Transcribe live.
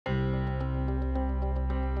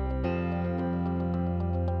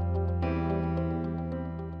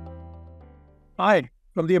Hi,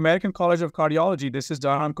 from the American College of Cardiology, this is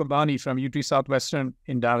Dharam Kumbhani from UT Southwestern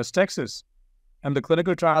in Dallas, Texas. I'm the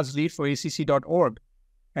clinical trials lead for ACC.org,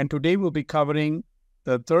 and today we'll be covering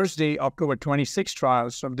the Thursday, October 26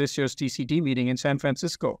 trials from this year's TCT meeting in San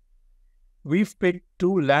Francisco. We've picked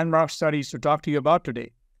two landmark studies to talk to you about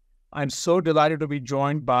today. I'm so delighted to be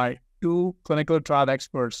joined by two clinical trial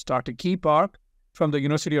experts, Dr. Kee Park from the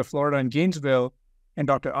University of Florida in Gainesville and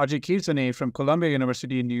Dr. Ajay Kirtane from Columbia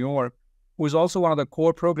University in New York, who is also one of the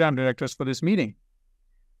core program directors for this meeting.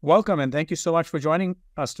 Welcome, and thank you so much for joining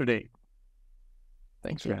us today.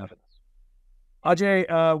 Thanks for having us.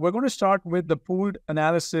 Ajay, we're going to start with the pooled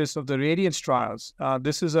analysis of the RADIANCE trials.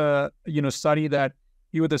 This is a study that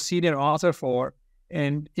you were the senior author for,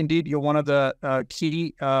 and indeed you're one of the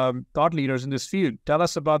key thought leaders in this field. Tell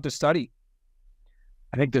us about the study.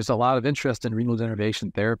 I think there's a lot of interest in renal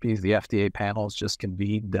denervation therapies. The FDA panels just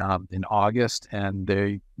convened in August, and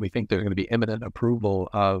we think there's going to be imminent approval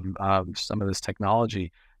of some of this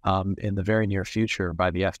technology in the very near future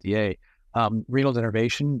by the FDA. Renal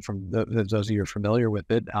denervation, from those of you who are familiar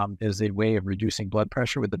with it, is a way of reducing blood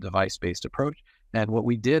pressure with a device-based approach. And what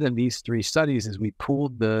we did in these three studies is we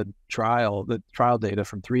pooled the trial data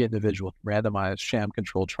from three individual randomized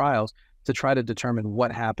sham-controlled trials to try to determine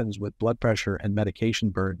what happens with blood pressure and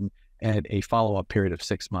medication burden at a follow-up period of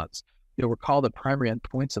 6 months. You'll recall the primary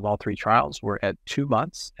endpoints of all three trials were at 2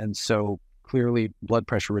 months, and so clearly blood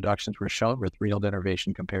pressure reductions were shown with renal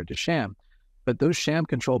denervation compared to sham. But those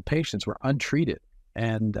sham-controlled patients were untreated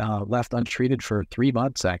and left untreated for 3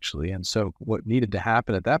 months, actually. And so what needed to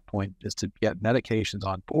happen at that point is to get medications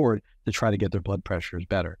on board to try to get their blood pressures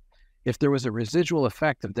better. If there was a residual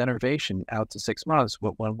effect of denervation out to 6 months,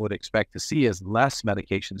 what one would expect to see is less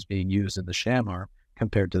medications being used in the sham arm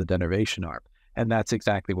compared to the denervation arm. And that's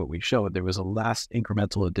exactly what we showed. There was a less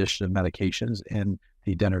incremental addition of medications in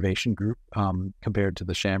the denervation group compared to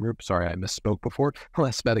the sham group. Sorry, I misspoke before.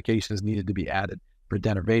 Less medications needed to be added for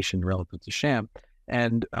denervation relative to sham.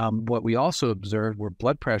 And what we also observed were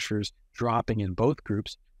blood pressures dropping in both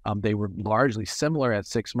groups. They were largely similar at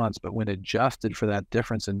 6 months, but when adjusted for that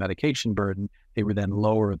difference in medication burden, they were then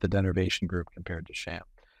lower at the denervation group compared to sham.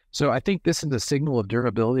 So I think this is a signal of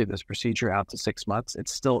durability of this procedure out to 6 months.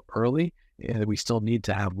 It's still early. We still need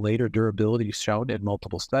to have later durability shown in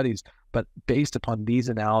multiple studies, but based upon these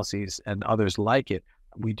analyses and others like it,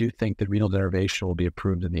 we do think that renal denervation will be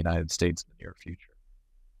approved in the United States in the near future.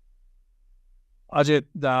 Ajay,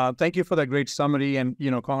 thank you for that great summary, and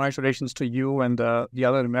congratulations to you and the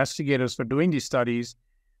other investigators for doing these studies.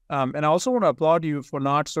 And I also want to applaud you for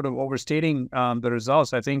not sort of overstating the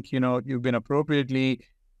results. I think you've been appropriately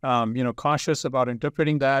cautious about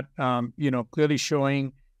interpreting that. Clearly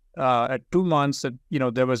showing at 2 months that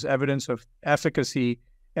there was evidence of efficacy,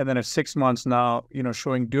 and then at 6 months now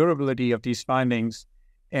showing durability of these findings,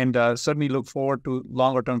 and certainly look forward to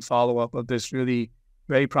longer term follow up of this really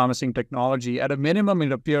very promising technology. At a minimum,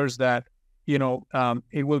 it appears that,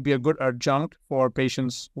 it will be a good adjunct for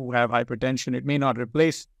patients who have hypertension. It may not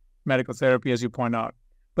replace medical therapy, as you point out,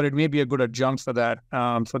 but it may be a good adjunct for that,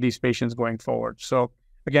 for these patients going forward. So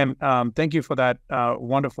again, thank you for that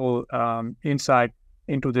wonderful insight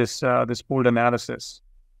into this pooled analysis.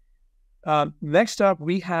 Next up,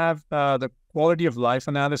 we have the quality of life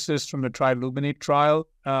analysis from the TRILUMINATE trial.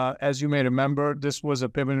 As you may remember, this was a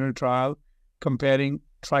pivotal trial comparing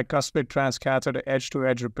tricuspid transcatheter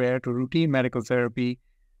edge-to-edge repair to routine medical therapy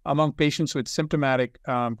among patients with symptomatic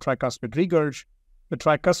tricuspid regurg. The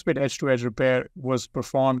tricuspid edge-to-edge repair was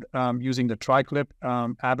performed using the TriClip,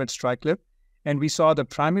 Abbott's TriClip, and we saw the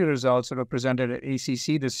primary results that were presented at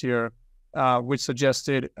ACC this year, which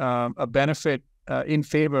suggested a benefit in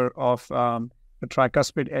favor of the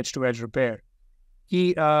tricuspid edge-to-edge repair.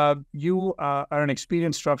 You are an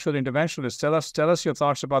experienced structural interventionalist. Tell us your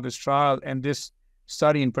thoughts about this trial and this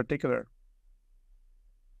study in particular.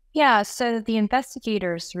 Yeah, so the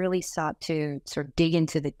investigators really sought to sort of dig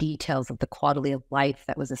into the details of the quality of life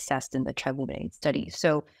that was assessed in the TRILUMINATE study.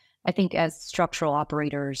 So I think as structural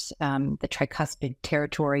operators, the tricuspid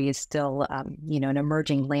territory is still, an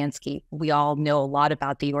emerging landscape. We all know a lot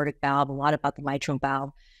about the aortic valve, a lot about the mitral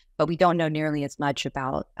valve, but we don't know nearly as much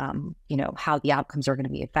about, how the outcomes are going to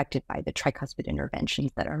be affected by the tricuspid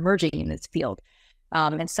interventions that are emerging in this field.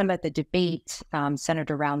 And some of the debate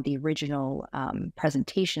centered around the original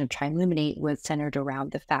presentation of TRILUMINATE was centered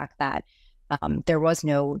around the fact that there was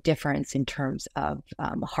no difference in terms of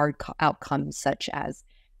hard outcomes such as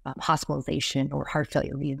hospitalization or heart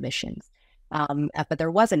failure readmissions. But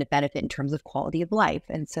there wasn't a benefit in terms of quality of life.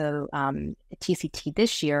 And so TCT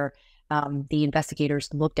this year the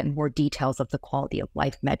investigators looked at more details of the quality of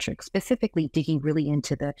life metrics, specifically digging really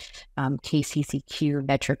into the KCCQ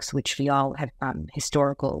metrics, which we all have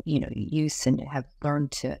historical, use and have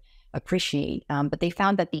learned to appreciate. But they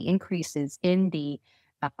found that the increases in the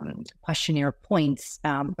questionnaire points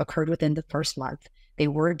occurred within the first month. They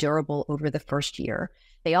were durable over the first year.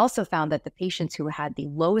 They also found that the patients who had the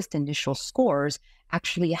lowest initial scores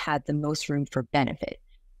actually had the most room for benefit.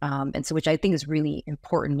 And so, which I think is really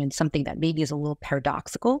important and something that maybe is a little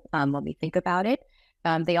paradoxical when we think about it.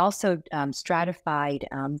 They also stratified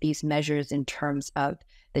these measures in terms of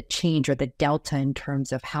the change or the delta in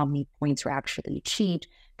terms of how many points were actually achieved,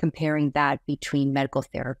 comparing that between medical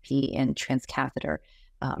therapy and transcatheter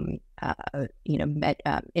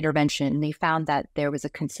intervention. They found that there was a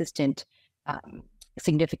consistent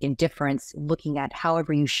significant difference looking at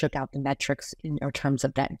however you shook out the metrics in terms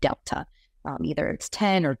of that delta. Either it's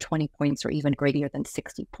 10 or 20 points or even greater than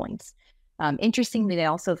 60 points. Interestingly, they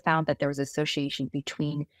also found that there was association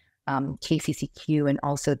between KCCQ and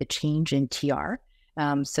also the change in TR,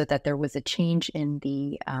 so that there was a change in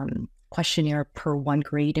the questionnaire per 1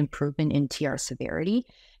 grade improvement in TR severity.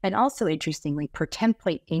 And also, interestingly, per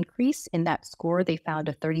 10-point increase in that score, they found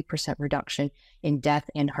a 30% reduction in death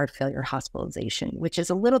and heart failure hospitalization, which is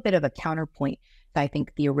a little bit of a counterpoint to, I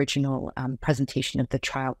think, the original presentation of the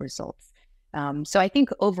trial results. So I think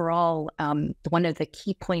overall, one of the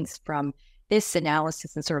key points from this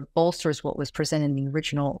analysis and sort of bolsters what was presented in the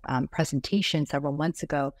original presentation several months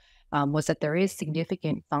ago was that there is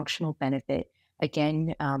significant functional benefit,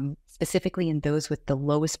 again, specifically in those with the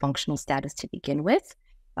lowest functional status to begin with.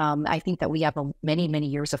 I think that we have many, many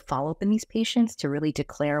years of follow-up in these patients to really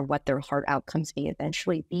declare what their heart outcomes may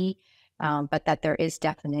eventually be, but that there is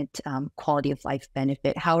definite quality of life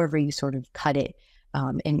benefit, however you sort of cut it,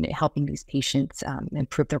 in helping these patients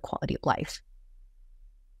improve their quality of life.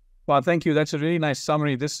 Well, thank you. That's a really nice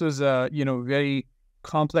summary. This was a, very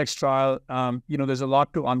complex trial. There's a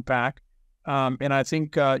lot to unpack. And I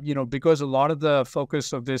think, because a lot of the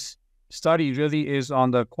focus of this study really is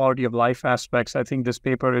on the quality of life aspects, I think this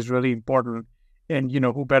paper is really important. And,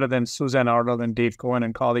 who better than Suzanne Arnold and Dave Cohen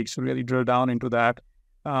and colleagues to really drill down into that.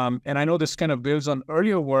 And I know this kind of builds on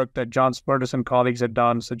earlier work that John Spurtis and colleagues had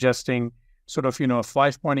done, suggesting sort of, a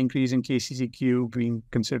 5-point increase in KCCQ being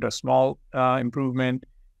considered a small improvement,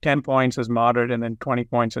 10 points as moderate, and then 20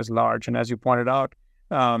 points as large. And as you pointed out,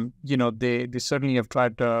 they certainly have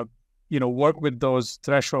tried to, work with those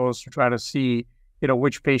thresholds to try to see,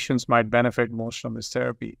 which patients might benefit most from this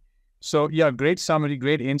therapy. So yeah, great summary,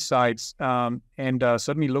 great insights, and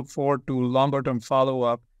certainly look forward to longer-term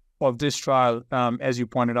follow-up of this trial, as you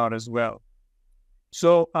pointed out as well.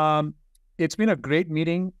 So it's been a great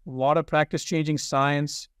meeting, a lot of practice-changing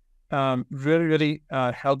science, really, really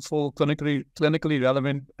helpful, clinically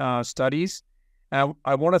relevant studies.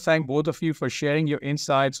 I want to thank both of you for sharing your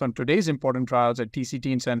insights on today's important trials at TCT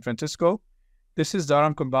in San Francisco. This is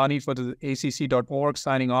Dharam Kumbhani for the ACC.org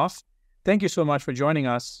signing off. Thank you so much for joining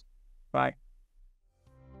us. Bye.